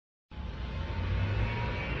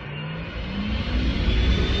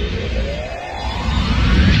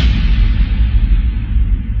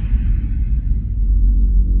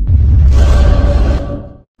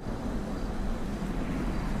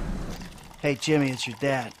Hey, Jimmy, it's your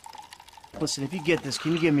dad. Listen, if you get this,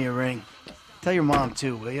 can you give me a ring? Tell your mom,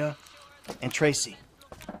 too, will ya? And Tracy.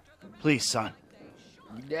 Please, son.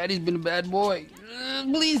 Your daddy's been a bad boy.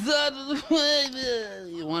 Please, son.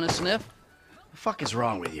 You want a sniff? The fuck is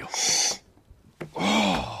wrong with you?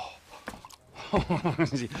 Oh.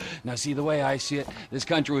 Now, see, the way I see it, this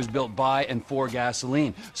country was built by and for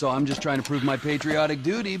gasoline. So I'm just trying to prove my patriotic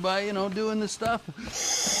duty by, you know, doing this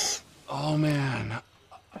stuff. Oh, man.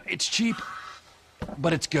 It's cheap,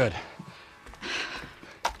 but it's good.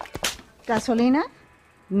 Gasolina?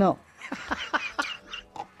 No.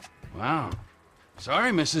 Wow.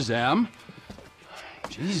 Sorry, Mrs. M.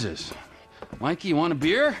 Jesus. Mikey, you want a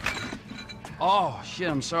beer? Oh, shit,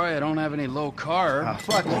 I'm sorry I don't have any low carb. Oh,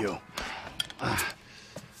 fuck you.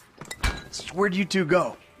 So where'd you two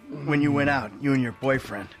go when you went out, you and your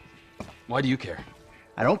boyfriend? Why do you care?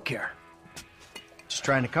 I don't care. Just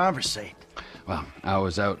trying to conversate. Well, I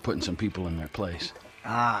was out putting some people in their place.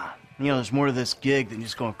 Ah, you know, there's more to this gig than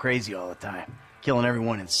just going crazy all the time. Killing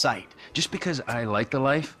everyone in sight. Just because I like the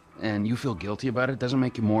life and you feel guilty about it doesn't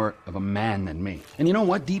make you more of a man than me. And you know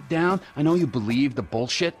what? Deep down, I know you believe the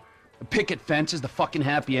bullshit. The picket fences, the fucking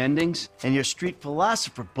happy endings. And your street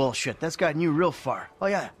philosopher bullshit, that's gotten you real far. Oh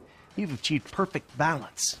yeah, you've achieved perfect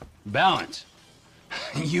balance. Balance?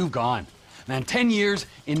 You've gone. Man, 10 years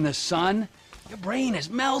in the sun, your brain is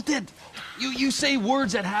melted. You say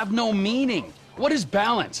words that have no meaning. What is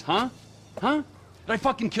balance, huh? Huh? Did I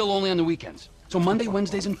fucking kill only on the weekends? So Monday,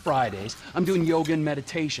 Wednesdays, and Fridays, I'm doing yoga and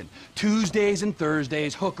meditation. Tuesdays and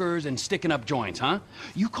Thursdays, hookers and sticking up joints, huh?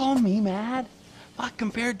 You call me mad? Fuck,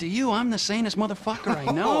 compared to you, I'm the sanest motherfucker I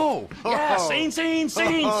know. Yeah, sane.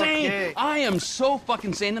 Okay. I am so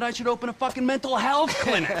fucking sane that I should open a fucking mental health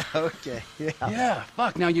clinic. Okay, yeah. Yeah,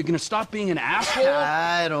 fuck, now you're gonna stop being an asshole?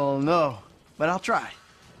 I don't know, but I'll try.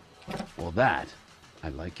 Well, that, I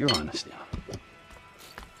like your honesty on.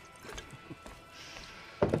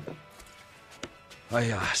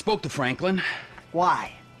 I spoke to Franklin.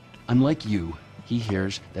 Why? Unlike you, he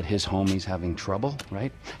hears that his homie's having trouble,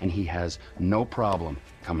 right? And he has no problem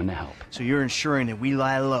coming to help. So you're ensuring that we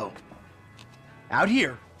lie low. Out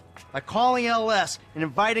here, by calling LS and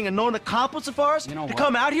inviting a known accomplice of ours You know to what?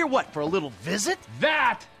 come out here, what, for a little visit?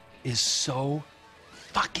 That is so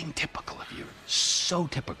fucking typical of you. So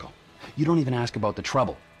typical. You don't even ask about the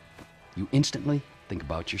trouble. You instantly think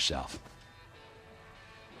about yourself.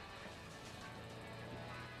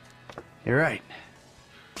 You're right.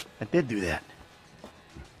 I did do that.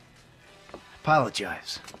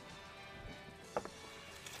 Apologize.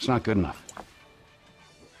 It's not good enough.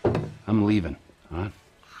 I'm leaving, huh?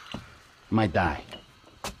 I might die.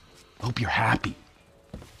 Hope you're happy.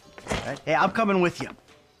 Right? Hey, I'm coming with you.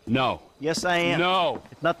 No. Yes, I am. No.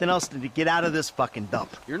 If nothing else, to get out of this fucking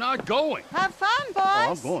dump. You're not going. Have fun, boys.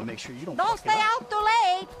 Oh, I'm going. Make sure you don't Don't fuck it stay up. out too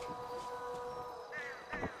late.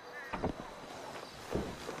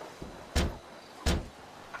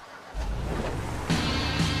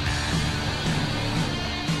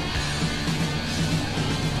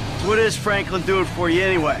 What is Franklin doing for you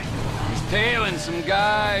anyway? He's tailing some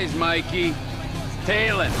guys, Mikey. He's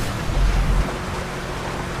tailing.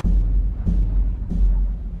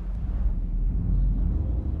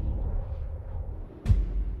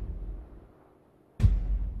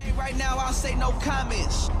 Right now, I'll say no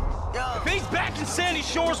comments. If he's back in Sandy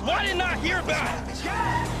Shores, why didn't I hear about it?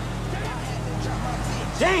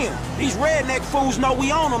 Damn, these redneck fools know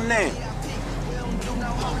we on them now.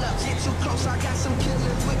 Get too close, I got some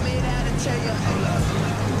killers with me that'll tell you.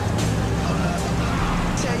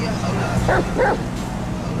 Tell you.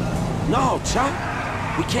 No, Chop.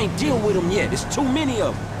 We can't deal with them yet. There's too many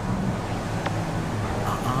of them.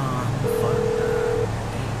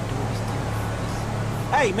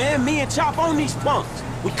 Hey, man, me and Chop on these punks.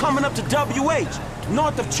 We coming up to WH,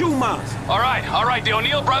 north of Chumas. All right, the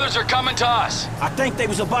O'Neill brothers are coming to us. I think they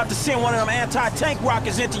was about to send one of them anti-tank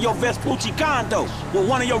rockets into your Vespucci condo when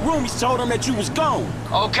one of your roomies told them that you was gone.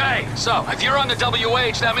 Okay, so if you're on the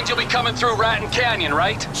WH, that means you'll be coming through Ratton Canyon,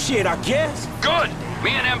 right? Shit, I guess. Good.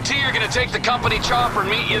 Me and MT are gonna take the company chopper and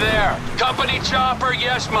meet you there. Company chopper,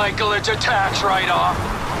 yes, Michael, it's a tax write-off.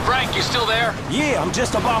 Frank, you still there? Yeah, I'm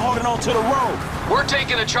just about holding on to the road. We're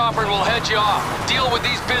taking the chopper and we'll head you off. Deal with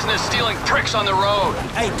these business-stealing pricks on the road.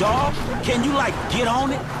 Hey, dawg, can you, like, get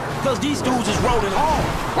on it? Because these dudes is rolling hard.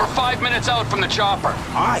 We're 5 minutes out from the chopper.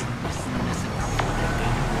 All right.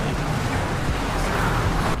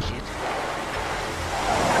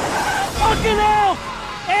 Fucking hell!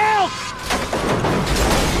 Help!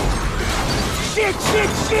 Shit!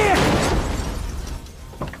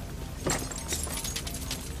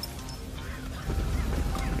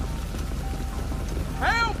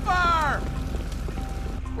 Hellfire!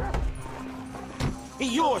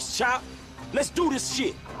 He yours, Chop. Let's do this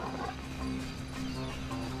shit.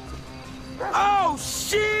 Oh,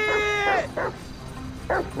 shit!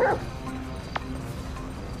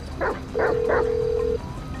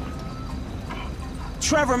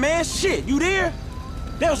 Trevor, man, shit, you there?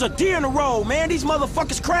 There was a deer in the road, man. These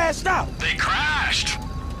motherfuckers crashed out. They crashed.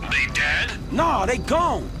 They dead? Nah, they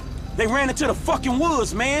gone. They ran into the fucking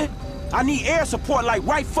woods, man. I need air support like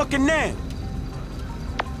right fucking now.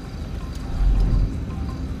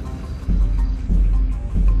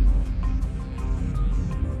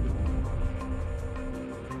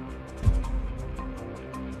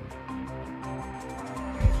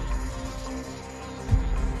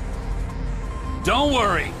 Don't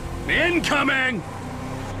worry. Incoming!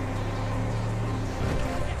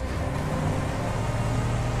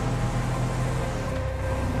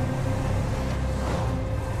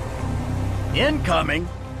 Incoming?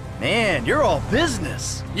 Man, you're all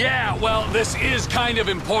business. Yeah, well, this is kind of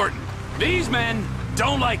important. These men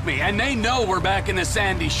don't like me, and they know we're back in the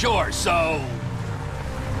Sandy Shore, so...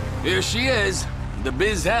 Here she is, the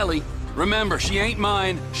Biz Alley. Remember, she ain't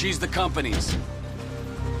mine, she's the company's.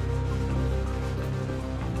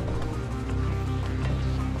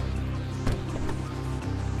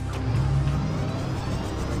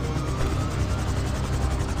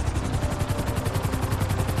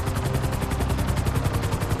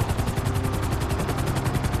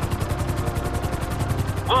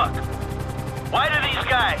 Look, why do these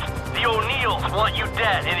guys, the O'Neills, want you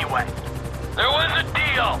dead anyway? There was a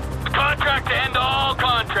deal. A contract to end all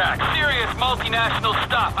contracts. Serious multinational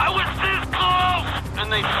stuff. I was this close! And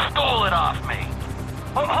they stole it off me.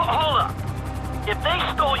 Hold up. If they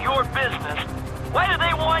stole your business, why do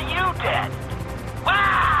they want you dead?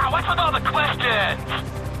 Wow! What's with all the questions?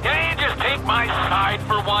 Can't you just take my side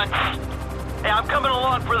for once? Hey, I'm coming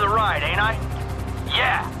along for the ride, ain't I?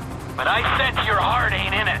 Yeah, but I sense your heart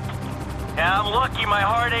ain't in it. Yeah, I'm lucky my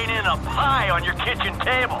heart ain't in a pie on your kitchen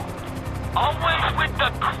table. Always with the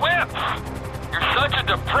quips. You're such a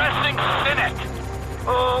depressing cynic.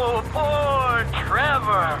 Oh, poor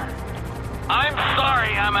Trevor. I'm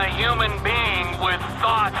sorry I'm a human being with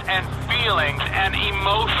thoughts and feelings and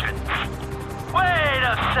emotions. Wait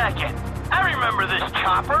a second. I remember this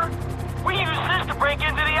chopper. We used this to break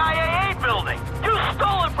into the IAA building. You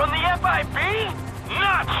stole it from the FIB?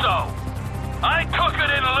 Not so. I took it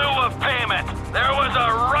in lieu of payment. There was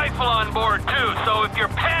a rifle on board too, so if your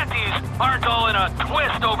panties aren't all in a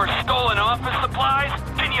twist over stolen office supplies,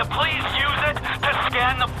 can you please use it to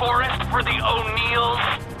scan the forest for the O'Neills?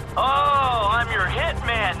 Oh, I'm your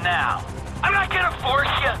hitman now. I'm not gonna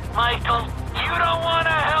force you, Michael. You don't want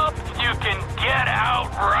to help, you can get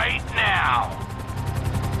out right now.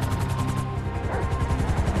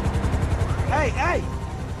 Hey,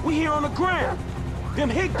 we here on the ground. Them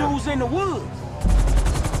hick dudes in the woods.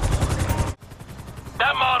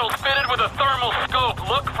 That model's fitted with a thermal scope.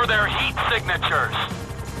 Look for their heat signatures.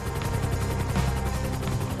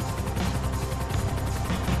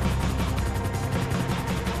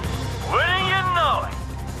 Wouldn't you know it?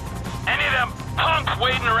 Any of them punks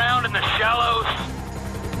wading around in the shallows?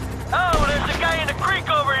 Oh, there's a guy in the creek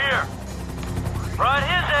over here. Brought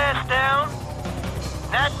his ass down.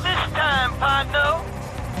 Not this time, Podno.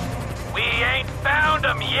 We ain't found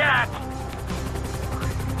him yet.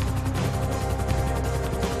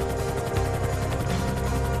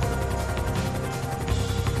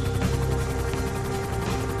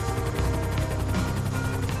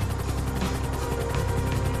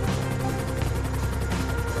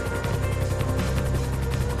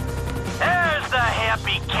 There's the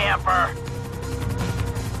happy camper.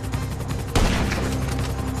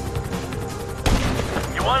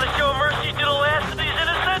 You want to show mercy to the last of these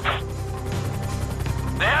innocents?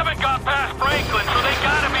 They haven't got past Franklin, so they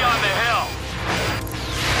gotta be on the hill.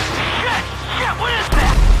 Shit, what is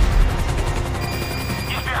that?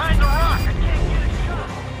 He's behind the rock. I can't get a shot.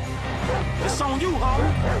 It's on you,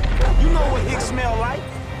 homie. You know what hick smell like.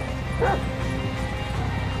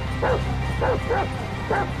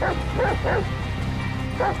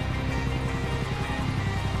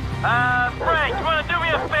 Frank, you want to do me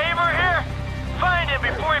a favor here? Find him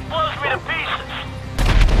before he blows me to pieces.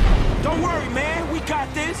 Don't worry, man. We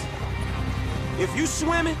got this. If you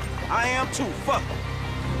swimming, I am too. Fuck.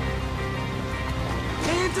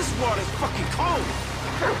 Man, this water's fucking cold.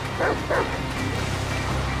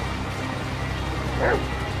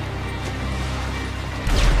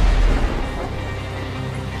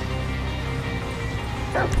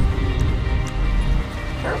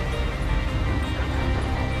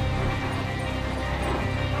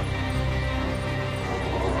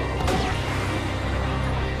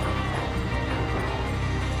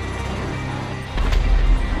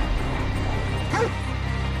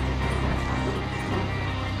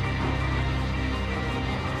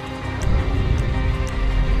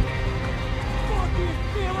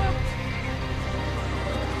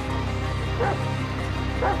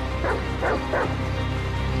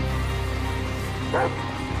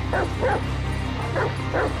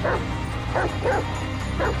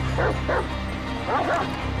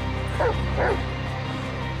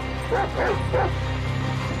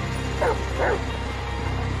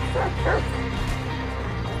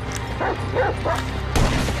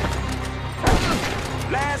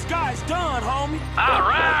 Last guy's done, homie. All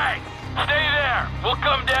right! Stay there. We'll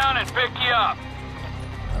come down and pick you up.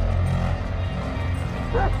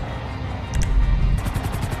 All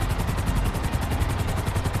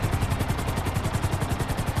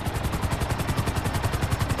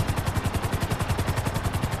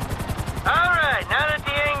right, now that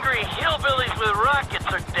the angry hillbillies with rockets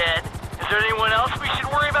are dead, is there anyone else we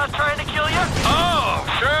should worry about trying to kill you? Oh,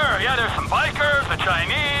 sure. Yeah, there's some bikers, the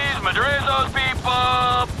Chinese, Madrezo's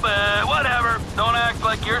people, whatever. Don't act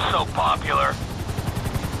like you're so popular.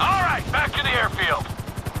 All right, back to the airfield.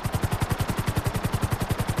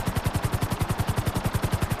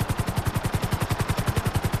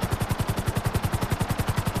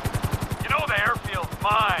 You know the airfield's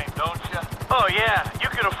mine, don't you? Oh, yeah. You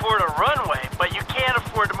can afford a runway, but you can't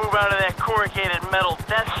afford to move out of that corrugated metal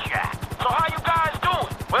death shack. So how you guys doing?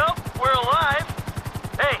 Well, we're alive.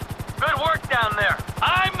 Hey, good work down there.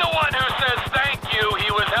 I'm the one who says thank you.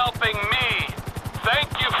 He was helping me.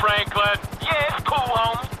 Thank you, Franklin. Yeah, it's cool,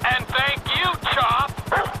 homie. And thank you, Chop.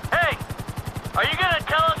 Hey, are you gonna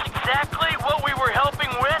tell us exactly what we were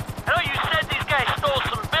helping with? I know you said these guys stole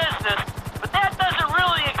some business, but that doesn't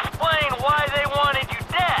really explain why they wanted you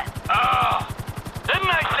dead. Oh,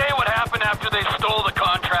 didn't I say what happened after they stole the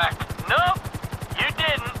contract? Nope, you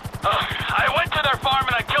didn't. I went to their farm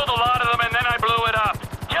and I killed a lot of them and then I blew it up.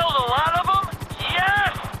 Killed a lot of them?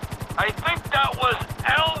 Yes! I think that was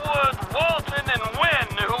Elwood, Walton, and Wynn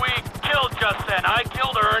who we killed just then. I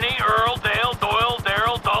killed Ernie, Earl, Dale, Doyle,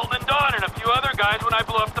 Daryl, Dalton, and Don, and a few other guys when I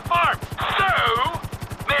blew up the farm. So,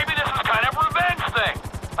 maybe this is kind of a revenge thing.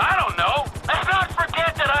 I don't know. Let's not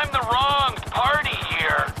forget that I'm the wrong party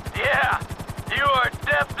here. Yeah, you are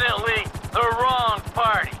definitely the wrong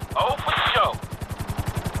party. Oh, for sure.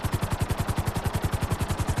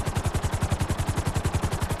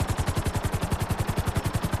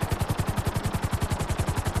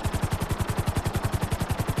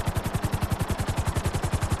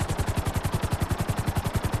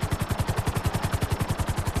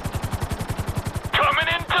 Coming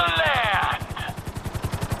into land.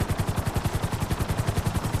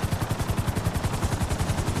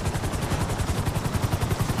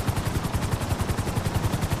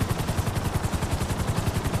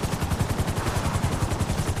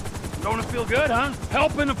 Don't it feel good, huh?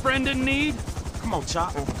 Helping a friend in need? Come on,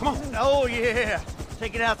 Chop. Come on. Oh, yeah.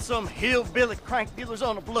 Taking out some hillbilly crank dealers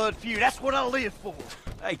on a blood feud. That's what I live for.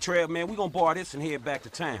 Hey, Trev, man, we gonna borrow this and head back to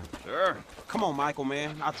town. Sure. Come on, Michael,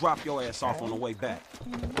 man. I'll drop your ass off on the way back.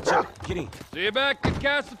 Chop, get in. See you back at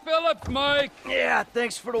Castle Phillips, Mike. Yeah,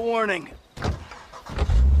 thanks for the warning.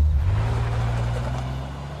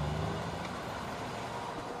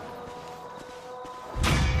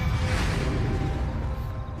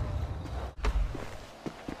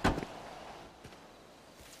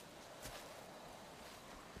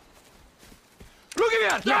 Look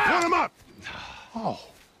at me! Put him up! Oh,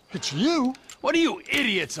 it's you? What are you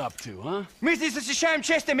idiots up to, huh? Мы здесь защищаем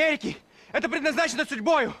честь Америки. Это предназначено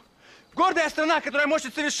судьбою. Гордая страна, которая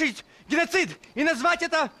может совершить геноцид и назвать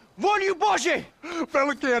это волею Божьей.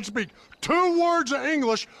 Fella can't speak 2 words of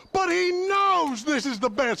English, but he knows this is the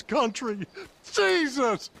best country.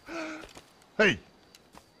 Jesus! Hey,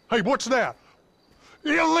 what's that?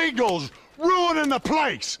 Illegals ruining the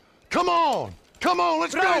place. Come on,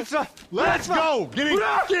 let's Bratство! go. Let's go. Get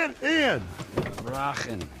in.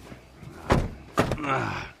 Brachen.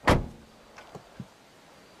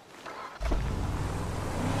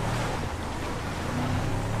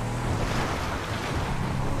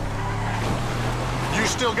 You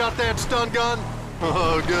still got that stun gun?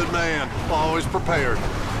 Oh, good man. Always prepared.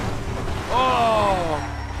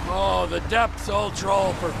 Oh, the Depths old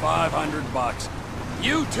troll for $500.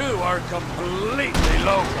 You two are completely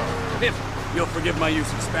loco. If you'll forgive my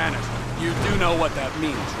use of Spanish, you do know what that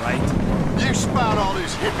means, right? You spout all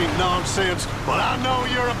this hippie nonsense, but I know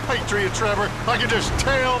you're a patriot, Trevor. I can just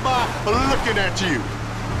tell by looking at you.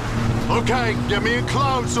 Okay, get me in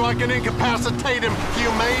clothes so I can incapacitate him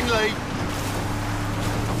humanely.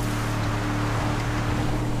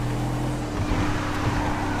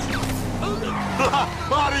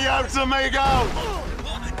 Adios, amigo!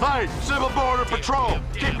 Hey, Civil Border Patrol,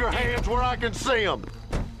 keep your hands where I can see them.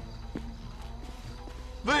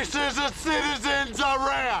 This is a citizen's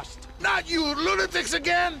arrest! Not you lunatics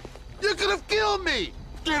again! You could have killed me!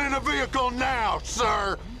 Get in the vehicle now,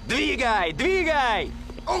 sir! Двигай, двигай!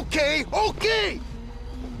 Okay, okay!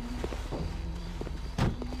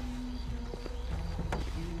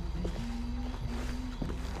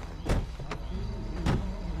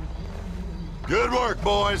 Good work,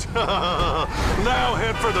 boys. Now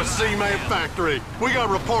head for the cement factory. We got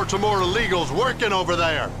reports of more illegals working over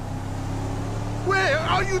there. Where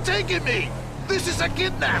are you taking me? This is a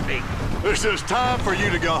kidnapping. This is time for you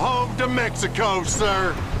to go home to Mexico,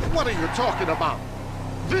 sir. What are you talking about?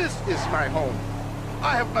 This is my home.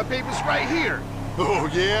 I have my papers right here. Oh,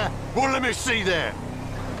 yeah? Well, let me see that.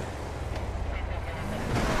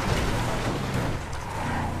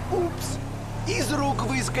 Упс, из рук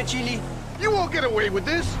выскочили. You won't get away with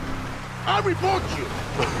this. I'll report you.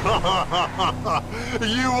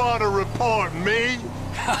 You want to report me?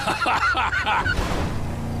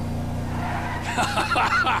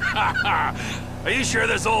 Are you sure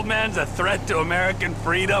this old man's a threat to American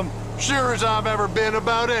freedom? Sure as I've ever been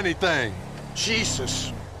about anything.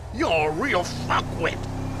 Jesus, you're a real fuckwit.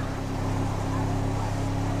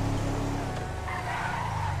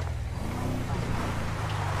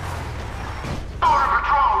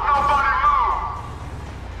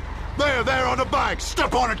 There on the bike.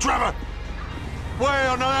 Step on it, Trevor.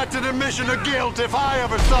 Well, now that's an admission of guilt if I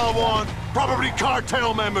ever saw one. Probably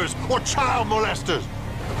cartel members or child molesters.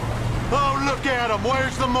 Oh, look at them.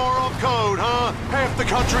 Where's the moral code, huh? Half the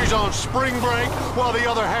country's on spring break while the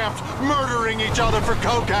other half's murdering each other for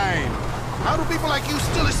cocaine. How do people like you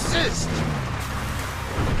still exist?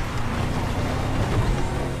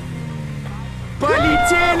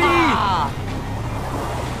 Полетели!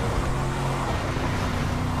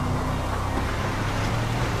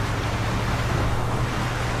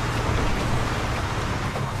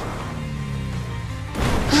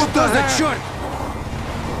 Что за черт?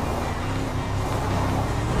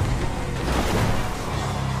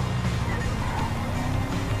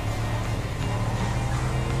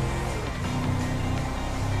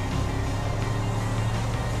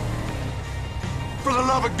 For the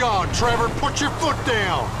love of God, Trevor, put your foot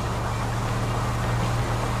down.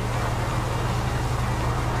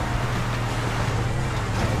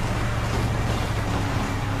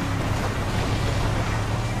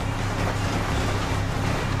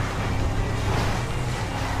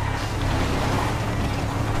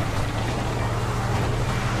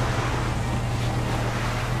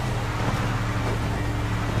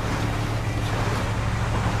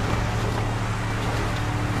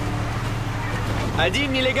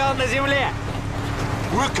 Один нелегал на земле.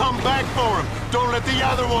 We'll come back for him. Don't let the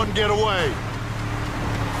other one get away.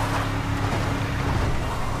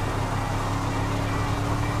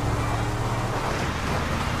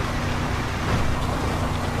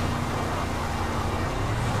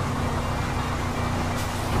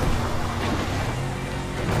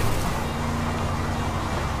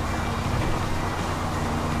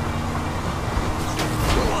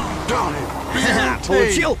 Darn it.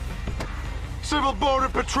 Получил? Civil Border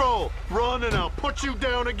Patrol, run and I'll put you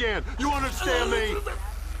down again. You understand me?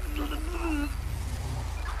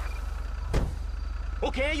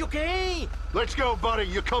 Okay, okay. Let's go, buddy.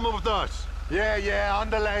 You're coming with us. Yeah,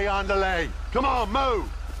 underlay, underlay. Come on, move.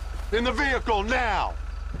 In the vehicle now.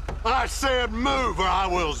 I said move or I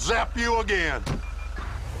will zap you again.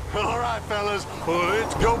 All right, fellas. Well,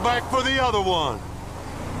 let's go back for the other one.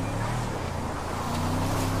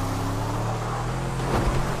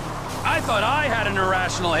 I thought I had an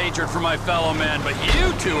irrational hatred for my fellow man, but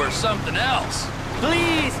you two are something else.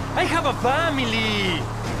 Please, I have a family.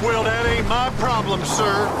 Well, that ain't my problem,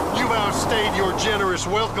 sir. You've outstayed your generous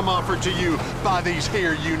welcome offer to you by these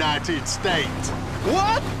here United States.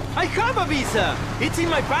 What? I have a visa. It's in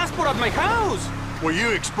my passport at my house. Well,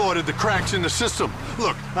 you exploited the cracks in the system.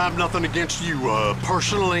 Look, I have nothing against you,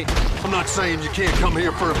 personally. I'm not saying you can't come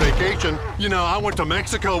here for a vacation. You know, I went to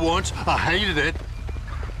Mexico once. I hated it.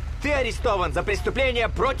 Ты арестован за преступление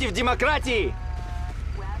против демократии.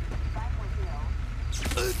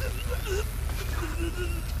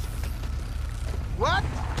 What?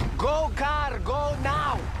 Go car, go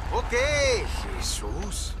now. Okay.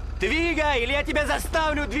 Jesus. Двигай, или я тебя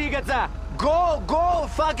заставлю двигаться. Go, go,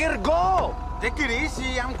 fucker, go. Take it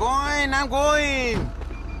easy. I'm going.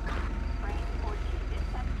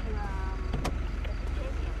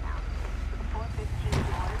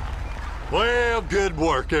 Well, good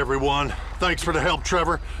work, everyone. Thanks for the help,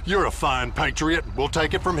 Trevor. You're a fine patriot. We'll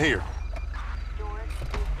take it from here.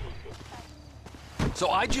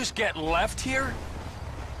 So I just get left here?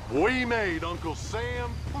 We made Uncle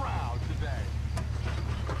Sam proud.